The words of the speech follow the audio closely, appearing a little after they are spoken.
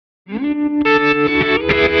Hey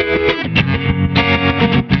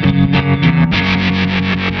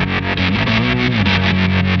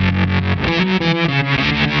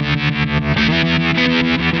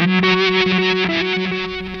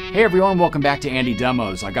everyone, welcome back to Andy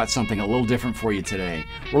Demos. I got something a little different for you today.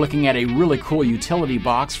 We're looking at a really cool utility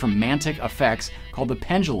box from Mantic Effects called the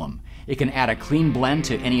Pendulum. It can add a clean blend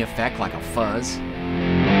to any effect like a fuzz,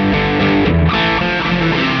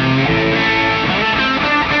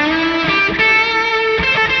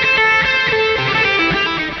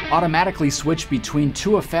 automatically switch between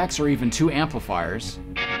two effects or even two amplifiers,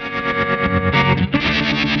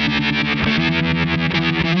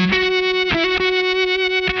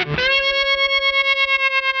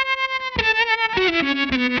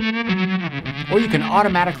 or you can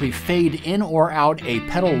automatically fade in or out a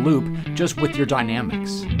pedal loop just with your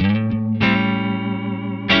dynamics.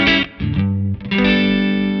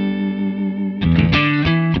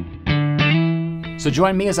 So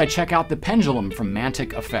join me as I check out the Pendulum from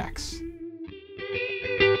Mantic Effects.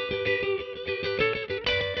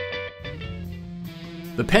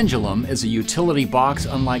 The Pendulum is a utility box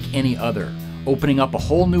unlike any other, opening up a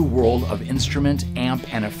whole new world of instrument,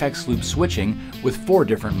 amp, and effects loop switching with 4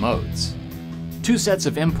 different modes. 2 sets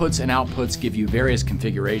of inputs and outputs give you various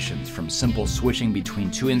configurations, from simple switching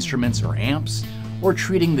between 2 instruments or amps, or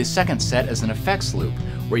treating the second set as an effects loop,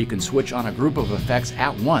 where you can switch on a group of effects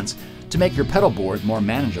at once to make your pedal board more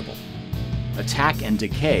manageable. Attack and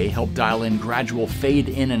Decay help dial in gradual fade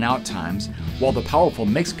in and out times, while the powerful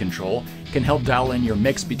mix control can help dial in your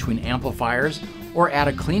mix between amplifiers or add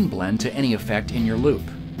a clean blend to any effect in your loop.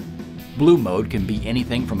 Blue mode can be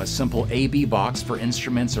anything from a simple A/B box for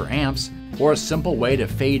instruments or amps, or a simple way to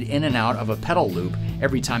fade in and out of a pedal loop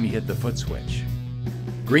every time you hit the foot switch.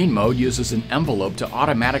 Green mode uses an envelope to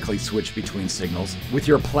automatically switch between signals with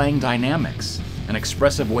your playing dynamics, an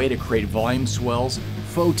expressive way to create volume swells,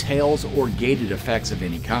 faux tails, or gated effects of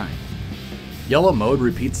any kind. Yellow mode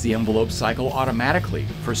repeats the envelope cycle automatically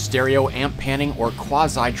for stereo amp panning or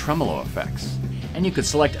quasi-tremolo effects. And you could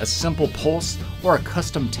select a simple pulse or a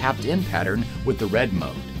custom tapped-in pattern with the red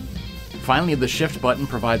mode. Finally, the shift button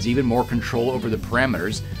provides even more control over the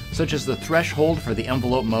parameters, such as the threshold for the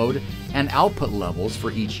envelope mode and output levels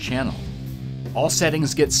for each channel. All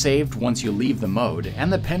settings get saved once you leave the mode,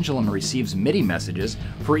 and the Pendulum receives MIDI messages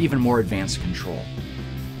for even more advanced control.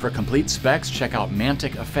 For complete specs, check out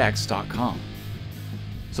manticeffects.com.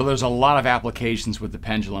 So there's a lot of applications with the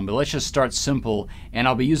Pendulum, but let's just start simple, and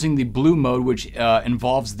I'll be using the blue mode, which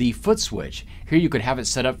involves the foot switch. Here you could have it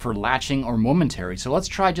set up for latching or momentary. So let's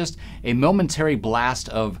try just a momentary blast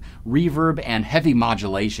of reverb and heavy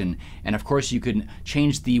modulation, and of course you can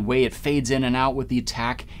change the way it fades in and out with the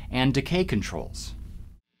attack and decay controls.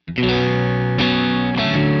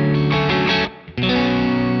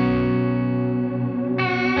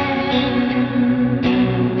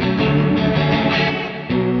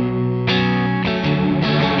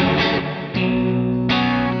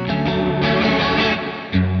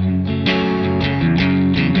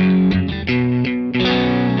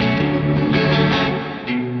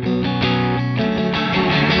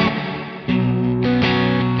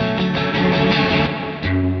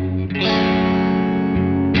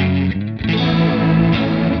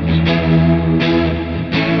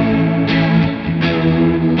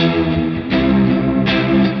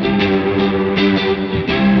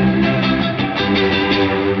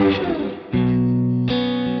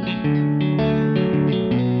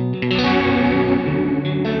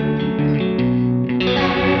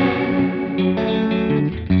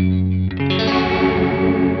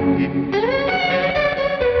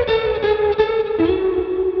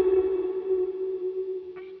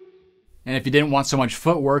 And if you didn't want so much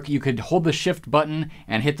footwork, you could hold the shift button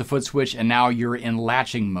and hit the foot switch, and now you're in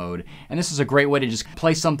latching mode. And this is a great way to just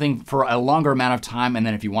play something for a longer amount of time, and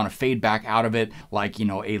then if you want to fade back out of it, like, you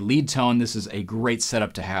know, a lead tone, this is a great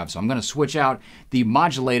setup to have. So I'm going to switch out the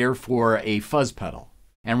modulator for a fuzz pedal.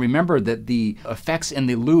 And remember that the effects in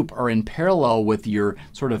the loop are in parallel with your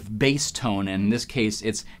sort of bass tone. And in this case,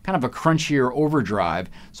 it's kind of a crunchier overdrive.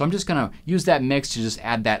 So I'm just going to use that mix to just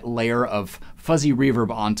add that layer of fuzzy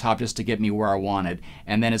reverb on top just to get me where I want it.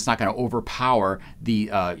 And then it's not going to overpower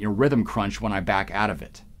the rhythm crunch when I back out of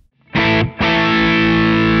it.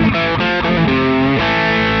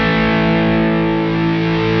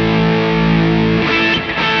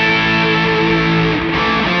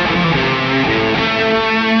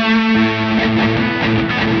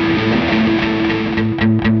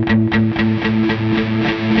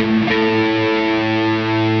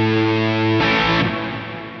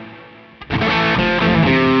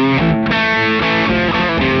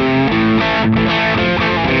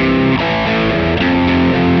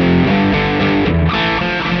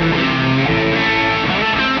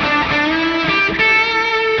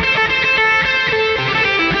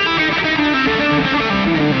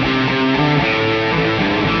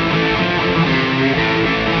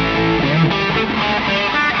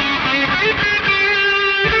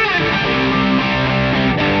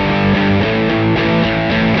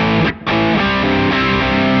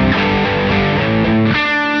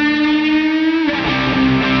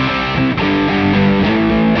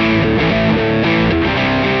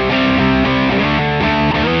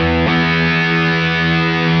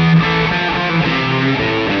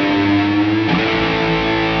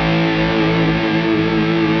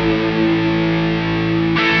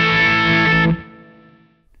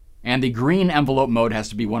 And the green envelope mode has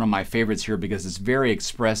to be one of my favorites here because it's very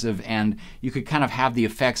expressive, and you could kind of have the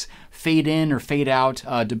effects fade in or fade out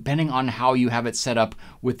depending on how you have it set up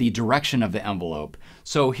with the direction of the envelope.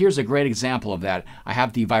 So here's a great example of that. I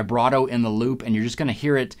have the vibrato in the loop, and you're just going to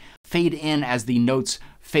hear it fade in as the notes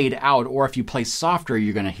fade out, or if you play softer,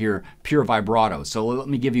 you're going to hear pure vibrato. So let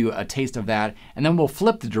me give you a taste of that, and then we'll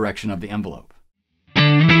flip the direction of the envelope.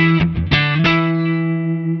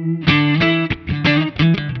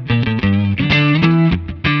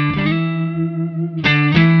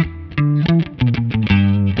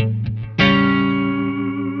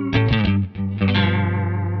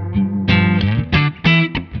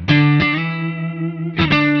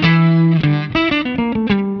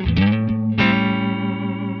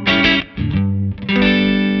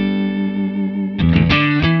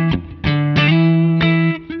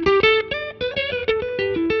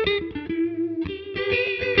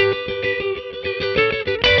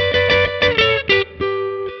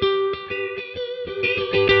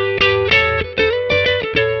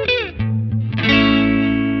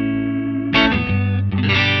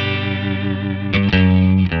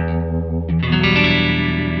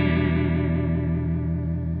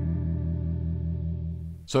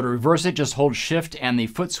 So to reverse it, just hold Shift and the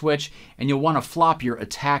foot switch, and you'll want to flop your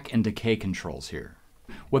attack and decay controls here.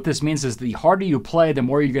 What this means is the harder you play, the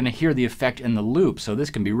more you're going to hear the effect in the loop. So this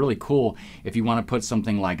can be really cool if you want to put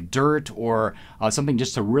something like dirt or something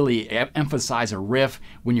just to really emphasize a riff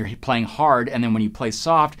when you're playing hard, and then when you play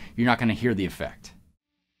soft, you're not going to hear the effect.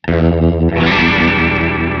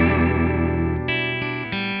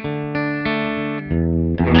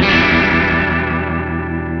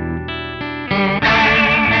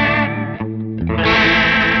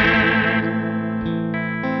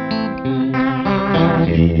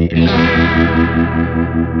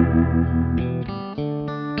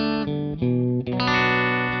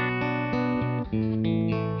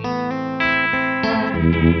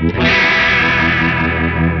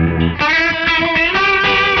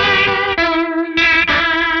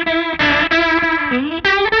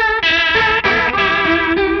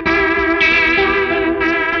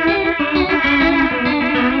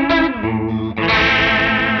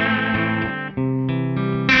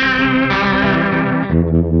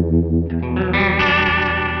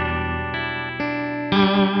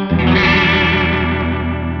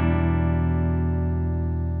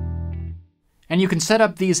 And you can set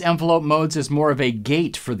up these envelope modes as more of a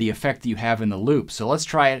gate for the effect that you have in the loop. So let's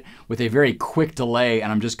try it with a very quick delay, and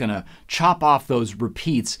I'm just going to chop off those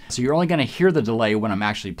repeats. So you're only going to hear the delay when I'm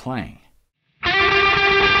actually playing.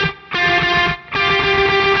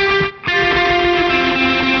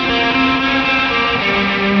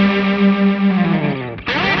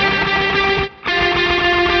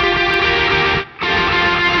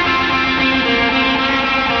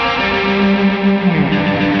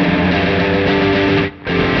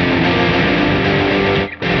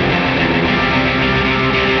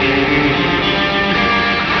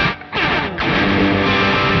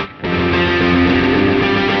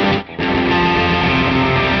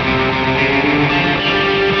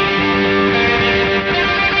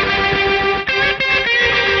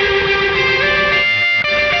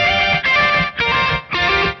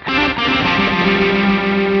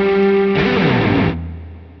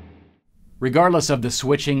 Regardless of the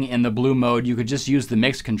switching in the blue mode, you could just use the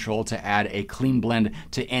mix control to add a clean blend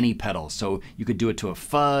to any pedal. So you could do it to a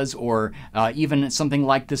fuzz, or even something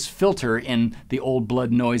like this filter in the Old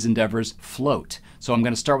Blood Noise Endeavor's Float. So I'm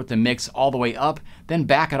going to start with the mix all the way up, then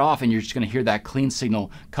back it off, and you're just going to hear that clean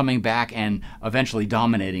signal coming back and eventually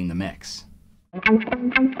dominating the mix.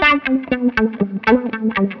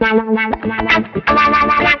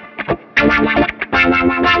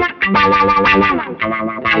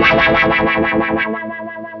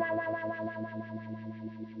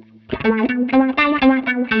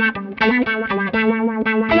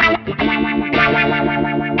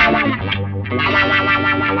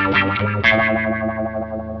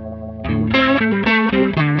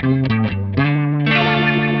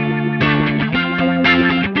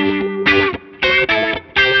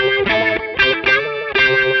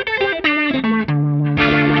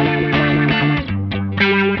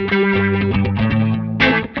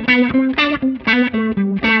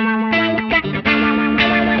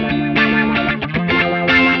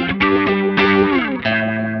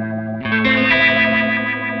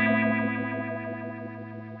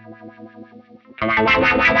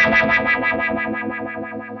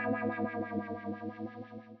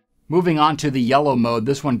 Moving on to the yellow mode,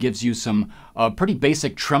 this one gives you some pretty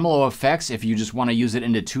basic tremolo effects. If you just want to use it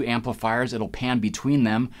into two amplifiers, it'll pan between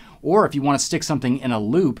them. Or if you want to stick something in a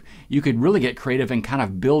loop, you could really get creative and kind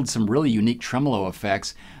of build some really unique tremolo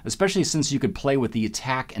effects, especially since you could play with the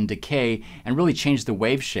attack and decay and really change the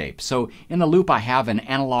wave shape. So in the loop, I have an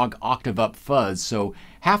analog octave up fuzz. So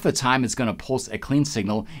half the time it's going to pulse a clean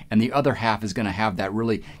signal, and the other half is going to have that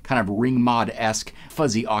really kind of ring mod-esque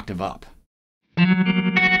fuzzy octave up.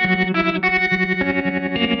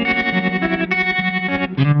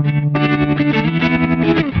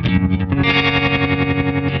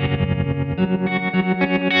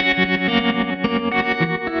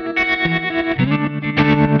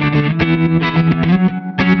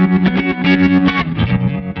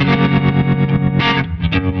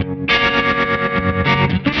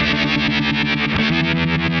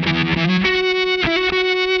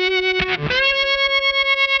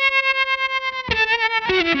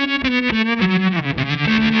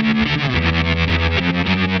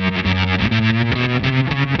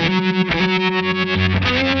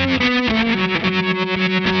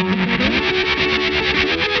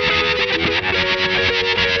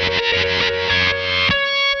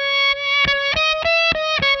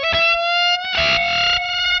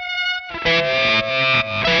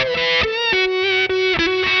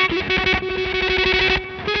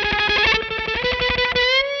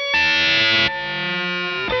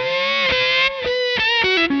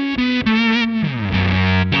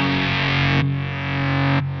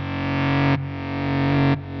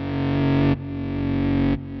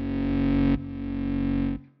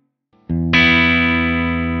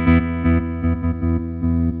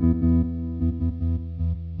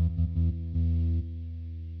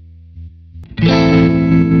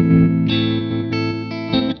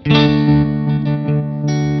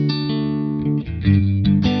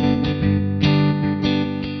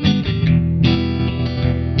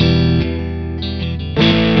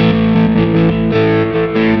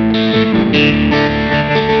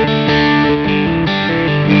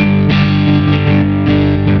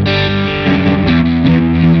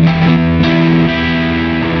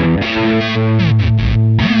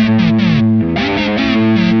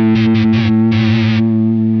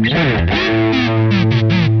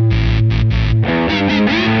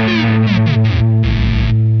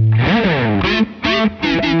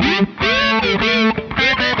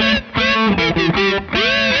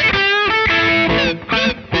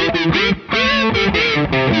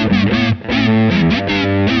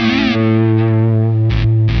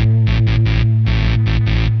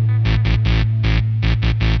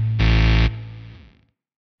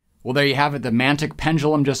 Well, there you have it, the Mantic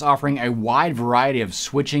Pendulum, just offering a wide variety of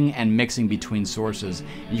switching and mixing between sources.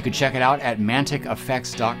 You can check it out at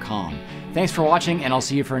manticeffects.com. Thanks for watching, and I'll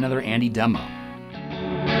see you for another Andy demo.